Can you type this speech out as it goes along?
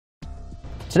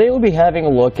Today we'll be having a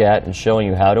look at and showing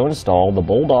you how to install the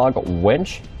Bulldog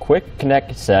Wench Quick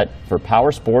Connect set for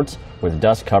Powersports with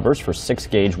dust covers for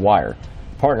 6-gauge wire.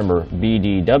 Part number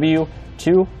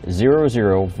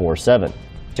BDW20047.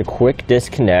 It's a quick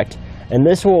disconnect, and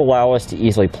this will allow us to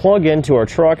easily plug into our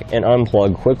truck and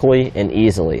unplug quickly and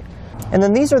easily. And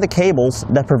then these are the cables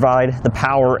that provide the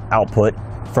power output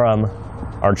from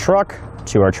our truck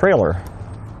to our trailer.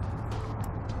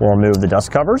 We'll remove the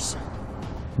dust covers.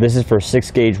 This is for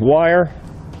 6-gauge wire,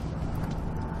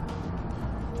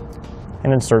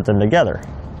 and insert them together.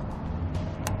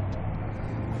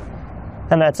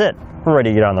 And that's it. We're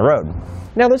ready to get on the road.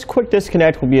 Now this quick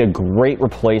disconnect will be a great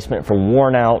replacement for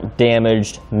worn out,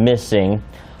 damaged, missing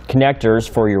connectors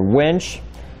for your winch,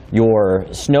 your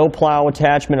snow plow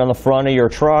attachment on the front of your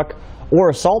truck, or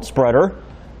a salt spreader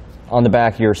on the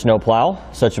back of your snow plow,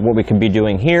 such as what we could be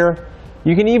doing here.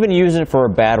 You can even use it for a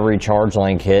battery charge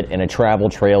lane kit in a travel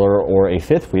trailer or a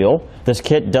fifth wheel. This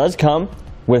kit does come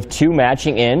with 2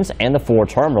 matching ends and the 4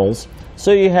 terminals,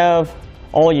 so you have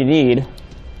all you need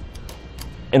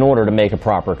in order to make a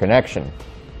proper connection.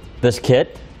 This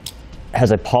kit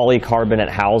has a polycarbonate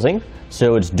housing,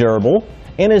 so it's durable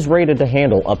and is rated to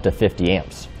handle up to 50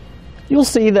 amps. You'll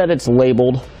see that it's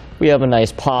labeled. We have a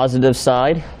nice positive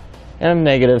side and a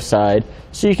negative side,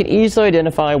 so you can easily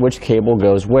identify which cable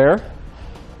goes where.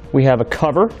 We have a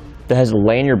cover that has a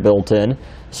lanyard built in,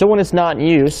 so when it's not in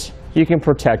use, you can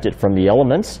protect it from the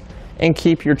elements and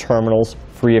keep your terminals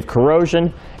free of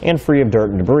corrosion and free of dirt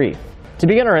and debris. To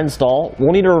begin our install,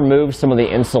 we'll need to remove some of the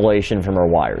insulation from our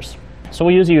wires. So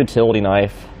we'll use a utility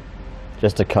knife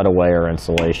just to cut away our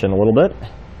insulation a little bit.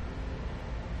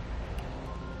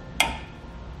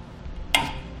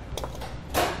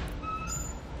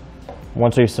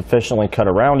 Once we've sufficiently cut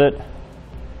around it,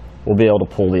 we'll be able to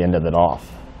pull the end of it off.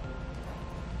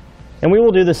 And we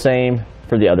will do the same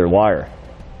for the other wire.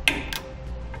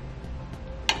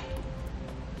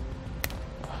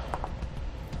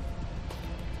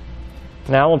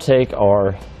 Now we'll take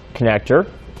our connector,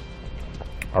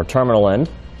 our terminal end,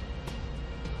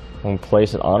 and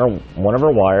place it on one of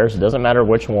our wires. It doesn't matter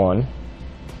which one.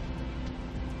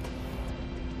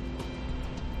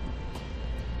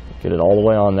 Get it all the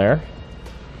way on there.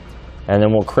 And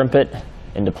then we'll crimp it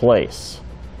into place.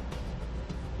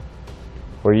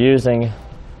 We're using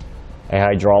a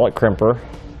hydraulic crimper,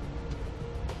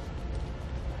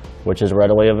 which is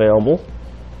readily available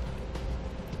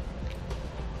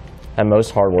at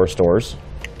most hardware stores.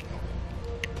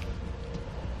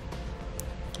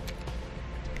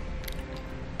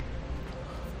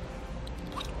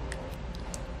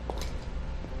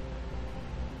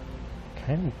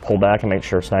 Okay, pull back and make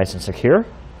sure it's nice and secure.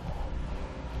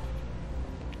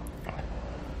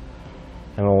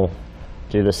 And we'll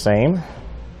do the same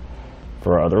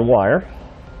for our other wire.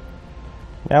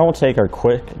 Now we'll take our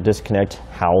quick disconnect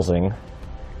housing.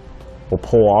 We'll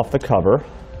pull off the cover.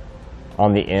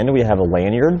 On the end we have a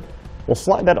lanyard. We'll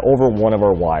slide that over one of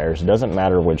our wires. It doesn't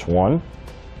matter which one.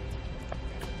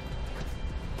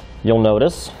 You'll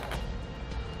notice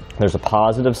there's a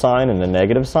positive sign and a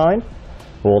negative sign.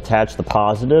 We'll attach the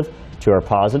positive to our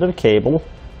positive cable,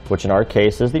 which in our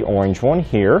case is the orange one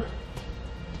here.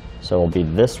 So it'll be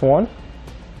this one.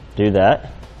 Do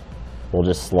that. We'll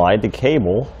just slide the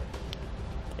cable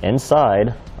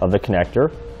inside of the connector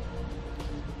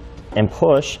and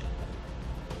push.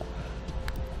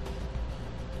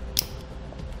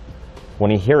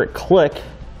 When you hear it click,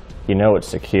 you know it's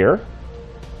secure.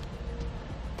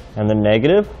 And the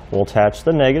negative, we'll attach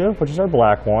the negative, which is our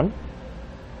black one.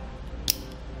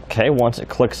 Okay, once it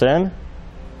clicks in,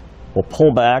 we'll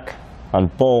pull back on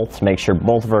both to make sure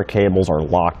both of our cables are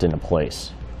locked into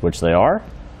place, which they are.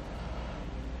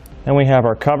 And we have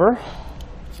our cover,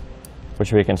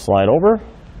 which we can slide over,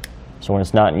 so when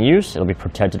it's not in use, it'll be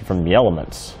protected from the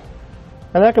elements.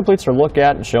 And that completes our look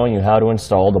at and showing you how to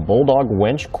install the Bulldog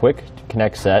Winch Quick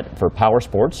Connect set for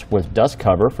Powersports with dust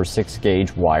cover for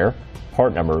 6-gauge wire,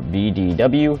 part number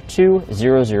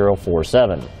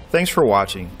BDW20047. Thanks for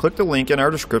watching. Click the link in our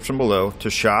description below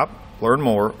to shop, learn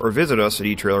more, or visit us at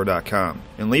etrailer.com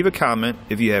and leave a comment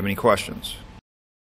if you have any questions.